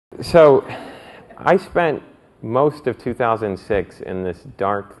So I spent most of 2006 in this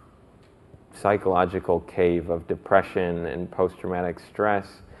dark psychological cave of depression and post-traumatic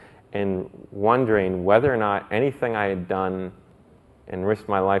stress, and wondering whether or not anything I had done and risked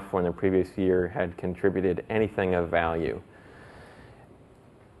my life for in the previous year had contributed anything of value.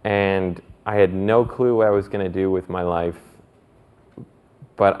 And I had no clue what I was going to do with my life,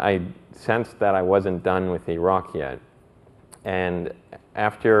 but I sensed that I wasn't done with Iraq yet. And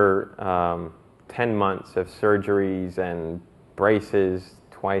after 10 months of surgeries and braces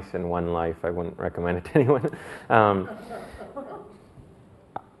twice in one life, I wouldn't recommend it to anyone,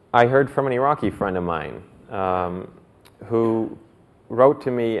 I heard from an Iraqi friend of mine who wrote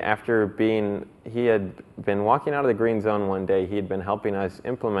to me after he had been walking out of the green zone one day. He had been helping us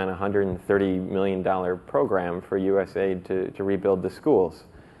implement a $130 million program for USAID to rebuild the schools.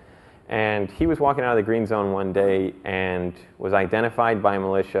 And he was walking out of the green zone one day and was identified by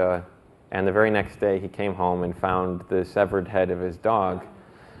militia, and the very next day he came home and found the severed head of his dog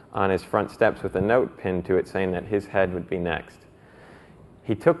on his front steps with a note pinned to it saying that his head would be next.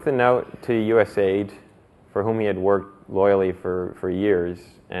 He took the note to USAID, for whom he had worked loyally for years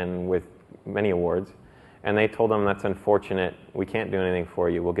and with many awards, and they told him, "That's unfortunate, we can't do anything for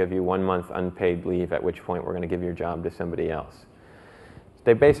you, we'll give you 1 month unpaid leave, at which point we're going to give your job to somebody else."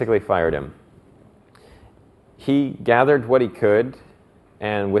 They basically fired him. He gathered what he could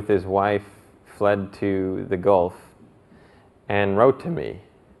and with his wife fled to the Gulf and wrote to me.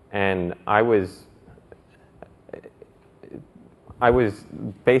 And I was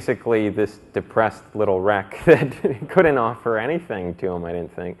basically this depressed little wreck that couldn't offer anything to him, I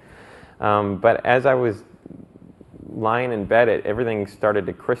didn't think. But as I was lying in bed, everything started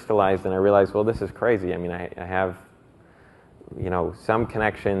to crystallize, and I realized, well, this is crazy. I mean, I have, some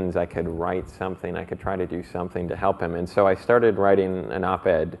connections. I could write something. I could try to do something to help him. And so I started writing an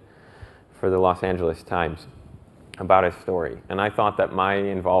op-ed for the Los Angeles Times about his story. And I thought that my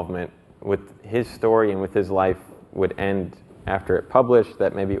involvement with his story and with his life would end after it published,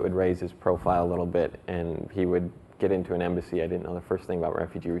 that maybe it would raise his profile a little bit and he would get into an embassy. I didn't know the first thing about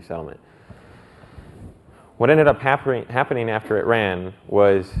refugee resettlement. What ended up happening after it ran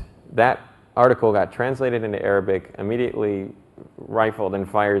was that article got translated into Arabic, immediately rifled and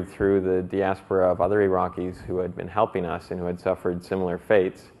fired through the diaspora of other Iraqis who had been helping us and who had suffered similar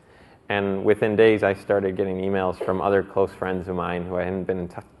fates. And within days, I started getting emails from other close friends of mine who I hadn't been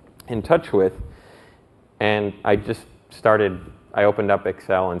in touch with. And I opened up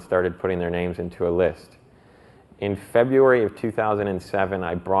Excel and started putting their names into a list. In February of 2007,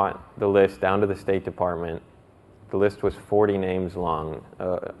 I brought the list down to the State Department. The list was 40 names long,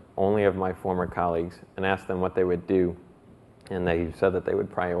 only of my former colleagues, and asked them what they would do. And they said that they would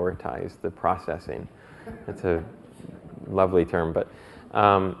prioritize the processing. It's a lovely term, but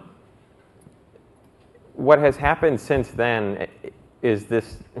what has happened since then is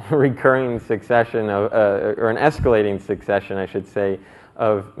this recurring succession of, or an escalating succession, I should say,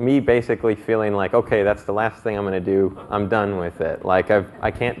 of me basically feeling like, okay, that's the last thing I'm going to do. I'm done with it. Like,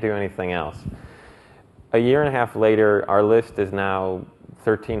 I can't do anything else. A year and a half later, our list is now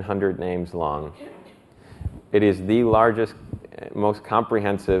 1,300 names long. It is the largest, most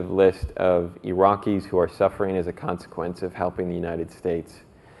comprehensive list of Iraqis who are suffering as a consequence of helping the United States.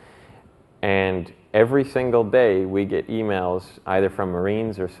 And every single day, we get emails either from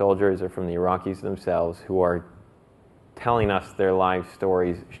Marines or soldiers or from the Iraqis themselves who are telling us their life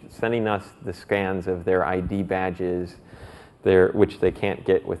stories, sending us the scans of their ID badges, which they can't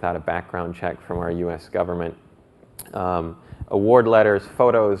get without a background check from our U.S. government. Award letters,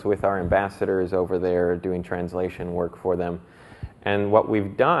 photos with our ambassadors over there doing translation work for them. And what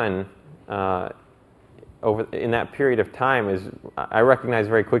we've done in that period of time is, I recognized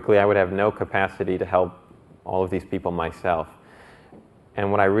very quickly I would have no capacity to help all of these people myself.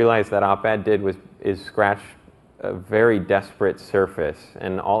 And what I realized that op-ed did is scratch a very desperate surface,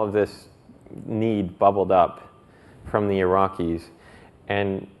 and all of this need bubbled up from the Iraqis.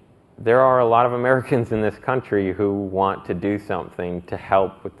 And there are a lot of Americans in this country who want to do something to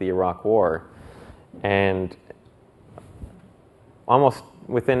help with the Iraq War. And almost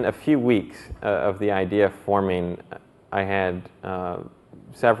within a few weeks of the idea forming, I had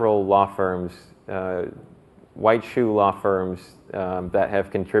several law firms, white shoe law firms that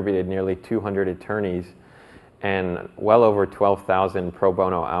have contributed nearly 200 attorneys and well over 12,000 pro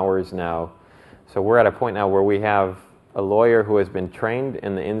bono hours now. So we're at a point now where we have a lawyer who has been trained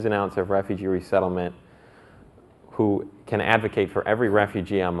in the ins and outs of refugee resettlement who can advocate for every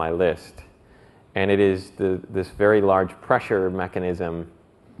refugee on my list. And it is this very large pressure mechanism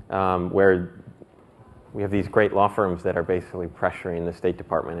where we have these great law firms that are basically pressuring the State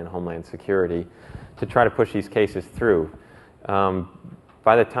Department and Homeland Security to try to push these cases through.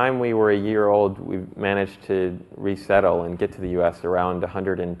 By the time we were a year old, we managed to resettle and get to the U.S. around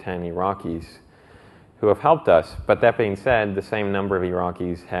 110 Iraqis who have helped us. But that being said, the same number of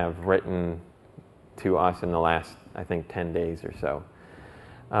Iraqis have written to us in the last, I think, 10 days or so.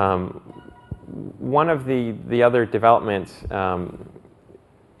 One of the other developments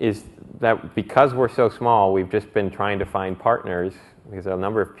is that because we're so small, we've just been trying to find partners because a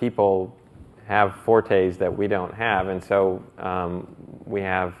number of people have fortes that we don't have, and so we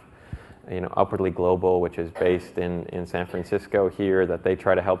have, Upwardly Global, which is based in San Francisco here, that they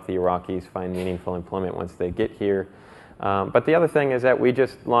try to help the Iraqis find meaningful employment once they get here. But the other thing is that we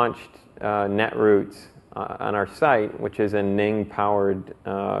just launched Netroots on our site, which is a Ning-powered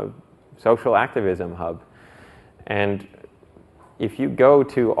social activism hub. And if you go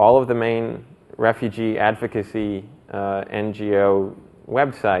to all of the main refugee advocacy NGO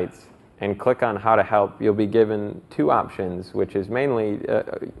websites and click on how to help, you'll be given two options, which is mainly,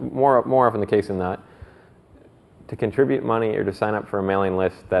 more often the case than not, to contribute money or to sign up for a mailing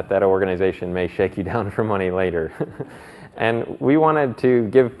list that organization may shake you down for money later. And we wanted to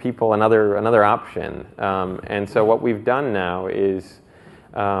give people another option. And so what we've done now is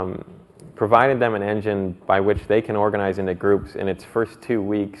provided them an engine by which they can organize into groups. In its first 2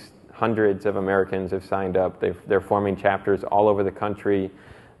 weeks, hundreds of Americans have signed up. They're forming chapters all over the country.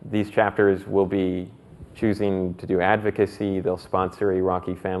 These chapters will be choosing to do advocacy. They'll sponsor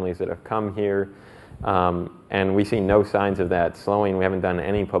Iraqi families that have come here. And we see no signs of that slowing. We haven't done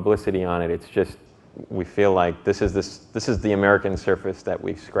any publicity on it. It's just, we feel like this is the American surface that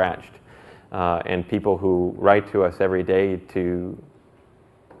we've scratched. And people who write to us every day to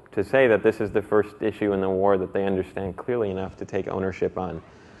say that this is the first issue in the war that they understand clearly enough to take ownership on.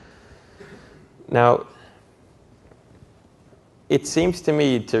 Now, it seems to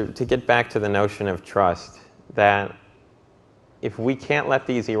me, to get back to the notion of trust, that if we can't let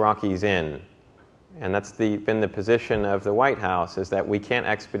these Iraqis in, and that's been the position of the White House, is that we can't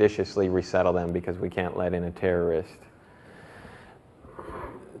expeditiously resettle them because we can't let in a terrorist,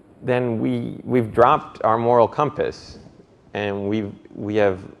 then we've dropped our moral compass, and we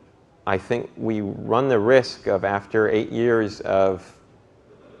have, I think we run the risk of, after 8 years of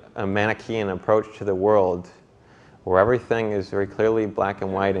a Manichaean approach to the world, where everything is very clearly black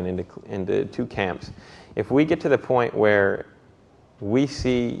and white and into two camps. If we get to the point where we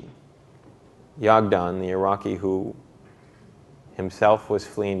see Yagdan, the Iraqi who himself was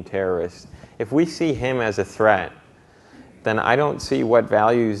fleeing terrorists, if we see him as a threat, then I don't see what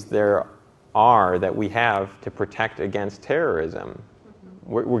values there are that we have to protect against terrorism.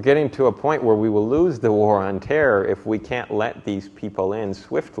 We're getting to a point where we will lose the war on terror if we can't let these people in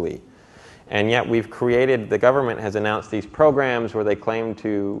swiftly. And yet the government has announced these programs where they claim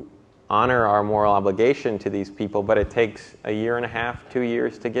to honor our moral obligation to these people, but it takes 1.5 years, 2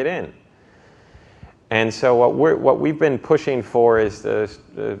 years to get in. And so what we've been pushing for is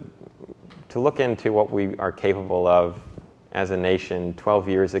to look into what we are capable of as a nation. 12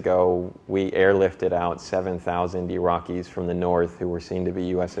 years ago, we airlifted out 7,000 Iraqis from the north who were seen to be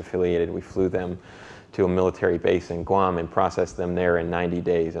U.S. affiliated. We flew them to a military base in Guam and processed them there in 90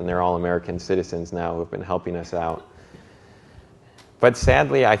 days. And they're all American citizens now who have been helping us out. But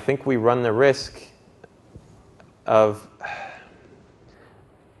sadly, I think we run the risk of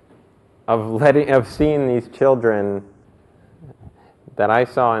seeing these children that I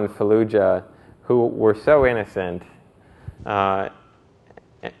saw in Fallujah who were so innocent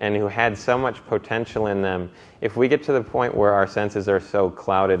and who had so much potential in them. If we get to the point where our senses are so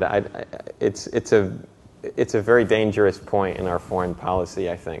clouded, it's a very dangerous point in our foreign policy,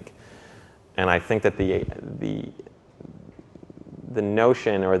 I think. And I think that the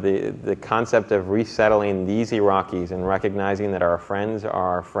notion or the concept of resettling these Iraqis and recognizing that our friends are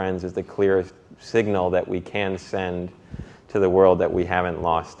our friends is the clearest signal that we can send to the world that we haven't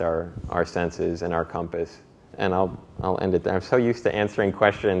lost our senses and our compass. And I'll end it there. I'm so used to answering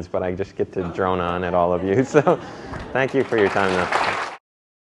questions, but I just get to drone on at all of you. So thank you for your time.